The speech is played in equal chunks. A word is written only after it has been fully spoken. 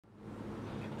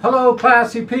Hello,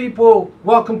 classy people.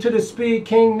 Welcome to the Speed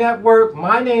King Network.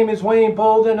 My name is Wayne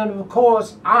Bolden, and of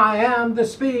course, I am the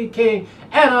Speed King,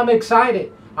 and I'm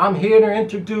excited. I'm here to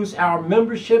introduce our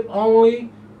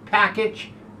membership-only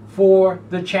package for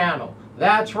the channel.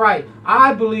 That's right.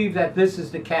 I believe that this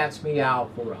is the cat's meow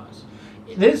for us.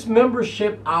 This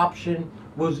membership option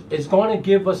is going to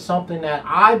give us something that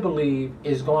I believe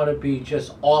is going to be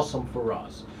just awesome for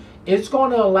us. It's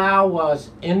going to allow us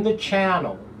in the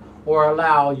channel, or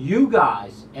allow you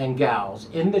guys and gals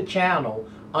in the channel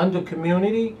under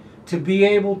community to be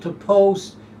able to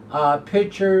post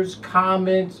pictures,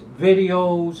 comments,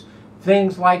 videos,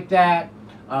 things like that,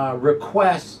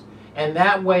 requests, and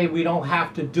that way we don't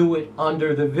have to do it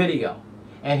under the video.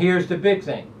 And here's the big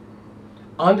thing.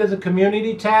 Under the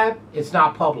community tab, it's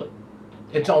not public.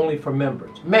 It's only for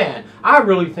members. Man, I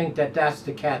really think that that's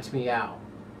the cat's meow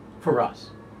for us,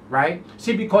 right?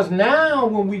 See, because now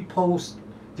when we post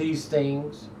these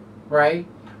things, right,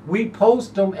 we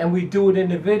post them and we do it in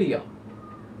the video,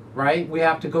 right? We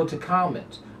have to go to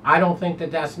comments. I don't think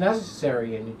that that's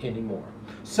necessary anymore.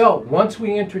 So once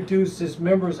we introduce this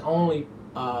members only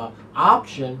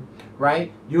option,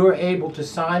 right, you're able to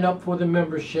sign up for the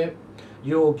membership.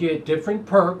 You'll get different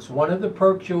perks. One of the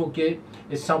perks you'll get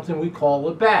is something we call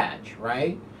a badge,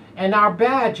 right? And our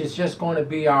badge is just going to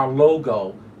be our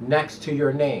logo next to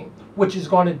your name, which is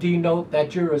going to denote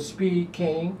that you're a Speed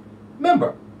King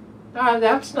member.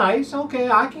 That's nice.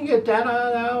 Okay, I can get that.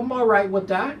 I'm all right with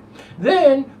that.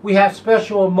 Then we have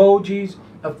special emojis,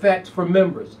 effects for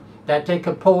members that they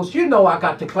can post. You know, I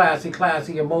got the classy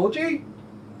emoji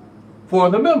for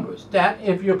the members. That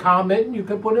if you're commenting, you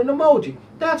can put an emoji.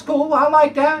 That's cool. I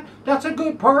like that. That's a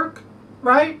good perk,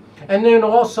 right? And then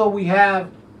also we have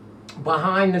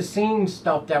behind the scenes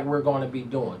stuff that we're going to be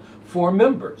doing for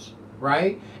members,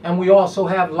 right? And we also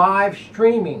have live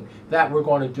streaming that we're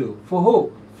going to do. For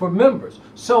who? For members.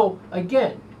 So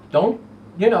again, don't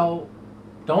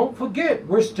forget,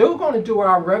 we're still going to do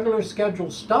our regular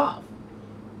scheduled stuff.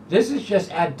 This is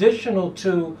just additional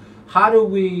to how do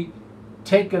we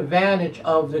take advantage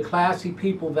of the classy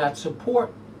people that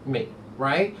support me,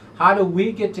 right? How do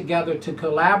we get together to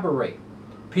collaborate?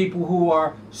 People who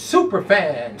are super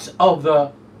fans of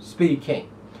the Speed King.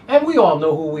 And we all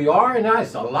know who we are, and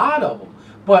that's a lot of them.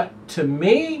 But to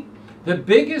me, the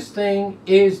biggest thing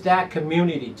is that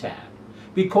community tab.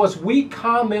 Because we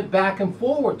comment back and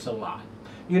forwards a lot.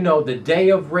 You know, the day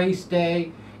of race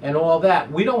day and all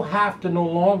that. We don't have to no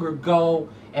longer go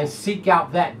and seek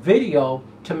out that video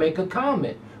to make a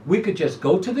comment. We could just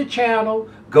go to the channel,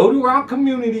 go to our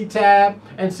community tab,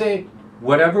 and say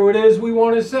whatever it is we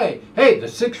want to say. Hey, the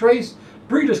 6th race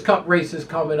Breeders' Cup race is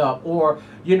coming up, or,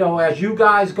 you know, as you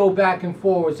guys go back and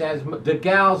forwards, as the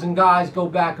gals and guys go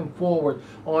back and forward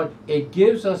on, it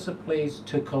gives us a place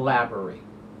to collaborate.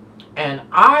 And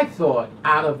I thought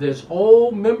out of this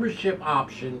whole membership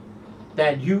option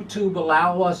that YouTube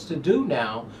allow us to do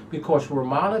now, because we're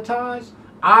monetized,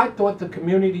 I thought the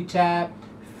community tab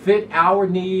fit our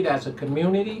need as a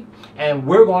community, and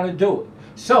we're going to do it.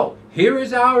 So here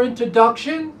is our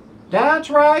introduction. That's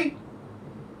right.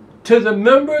 To the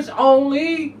members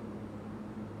only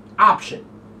option,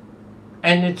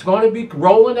 and it's going to be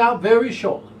rolling out very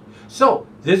shortly. So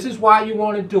this is why you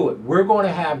want to do it. We're going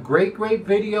to have great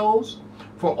videos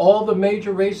for all the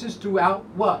major races throughout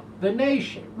the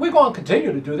nation. We're going to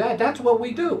continue to do that. That's what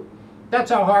we do.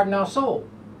 That's our heart and our soul,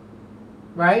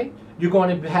 right? You're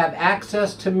going to have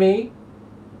access to me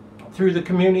through the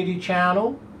community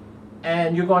channel,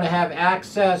 and you're going to have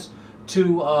access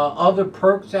to other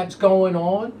perks that's going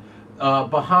on.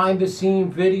 Behind the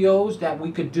scene videos that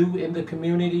we could do in the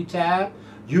community tab.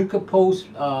 You could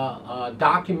post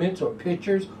documents or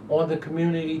pictures on the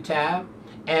community tab.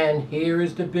 And here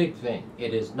is the big thing.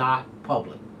 It is not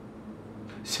public.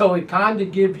 So it kind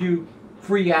of gives you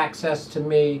free access to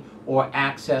me or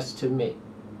access to me.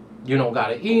 You don't got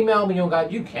to email me.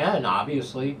 You can,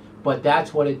 obviously. But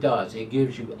that's what it does. It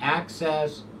gives you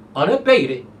access,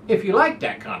 unabated, if you like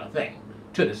that kind of thing,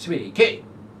 to the Speed King.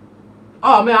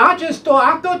 Oh man, I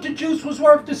thought the juice was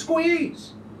worth the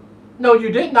squeeze. No, you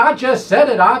didn't. I just said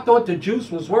it. I thought the juice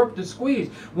was worth the squeeze.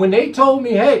 When they told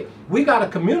me, hey, we got a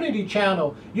community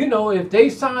channel, you know, if they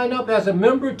sign up as a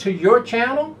member to your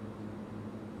channel,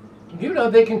 you know,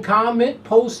 they can comment,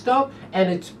 post stuff, and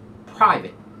it's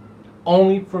private,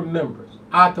 only for members.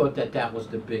 I thought that that was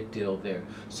the big deal there.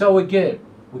 So again,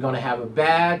 we're going to have a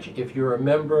badge if you're a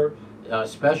member,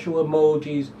 special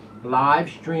emojis, live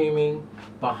streaming,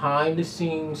 behind the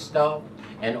scenes stuff,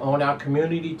 and on our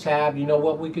community tab, you know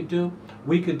what we could do?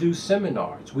 We could do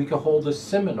seminars. We could hold a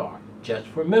seminar just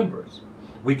for members.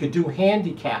 We could do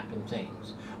handicapping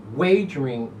things.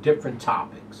 wagering different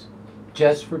topics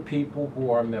just for people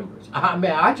who are members. I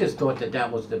mean, I just thought that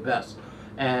that was the best.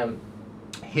 And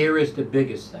here is the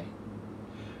biggest thing.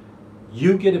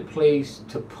 You get a place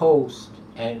to post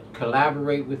and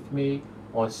collaborate with me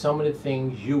on some of the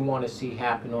things you want to see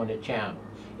happen on the channel.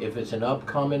 If it's an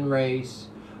upcoming race,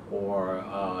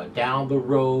 or down the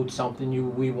road,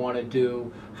 something we want to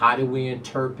do, how do we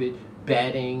interpret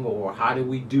betting, or how do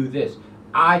we do this?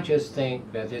 I just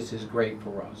think that this is great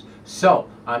for us. So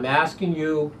I'm asking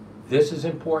you, this is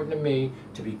important to me,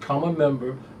 to become a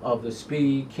member of the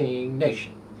Speed King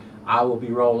Nation. I will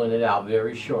be rolling it out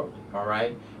very shortly, all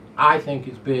right? I think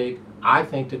it's big. I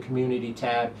think the community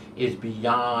tab is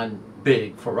beyond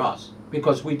big for us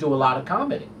because we do a lot of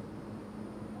commenting.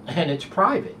 And it's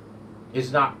private.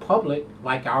 It's not public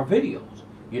like our videos.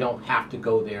 You don't have to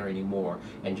go there anymore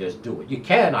and just do it. You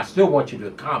can. I still want you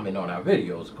to comment on our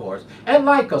videos, of course, and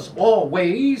like us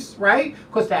always, right?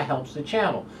 Because that helps the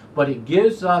channel. But it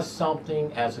gives us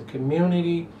something as a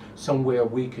community, somewhere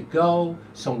we could go,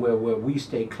 somewhere where we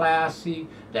stay classy,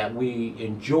 that we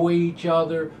enjoy each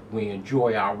other, we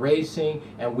enjoy our racing,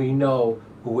 and we know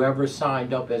whoever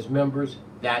signed up as members,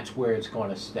 that's where it's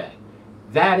going to stay.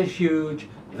 That is huge.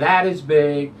 That is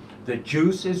big. The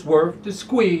juice is worth the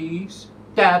squeeze.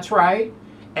 That's right.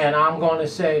 And I'm going to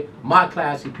say my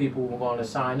classy people were going to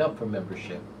sign up for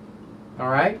membership. All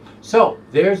right. So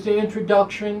there's the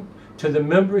introduction to the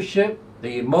membership,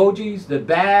 the emojis, the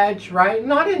badge, right?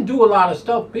 And I didn't do a lot of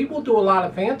stuff. People do a lot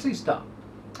of fancy stuff.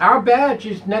 Our badge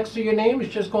is next to your name.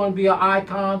 It's just going to be an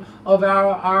icon of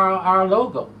our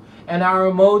logo. And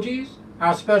our emojis,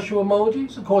 our special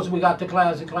emojis. Of course, we got the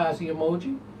classy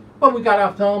emoji. But we got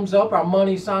our thumbs up, our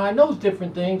money sign, those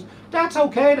different things. That's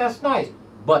okay, that's nice.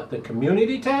 But the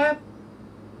community tab,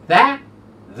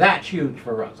 that's huge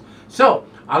for us. So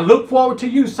I look forward to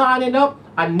you signing up.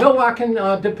 I know I can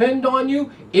depend on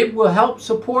you. It will help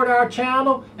support our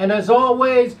channel. And as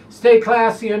always, stay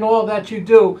classy in all that you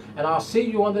do. And I'll see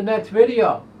you on the next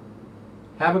video.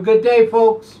 Have a good day,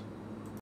 folks.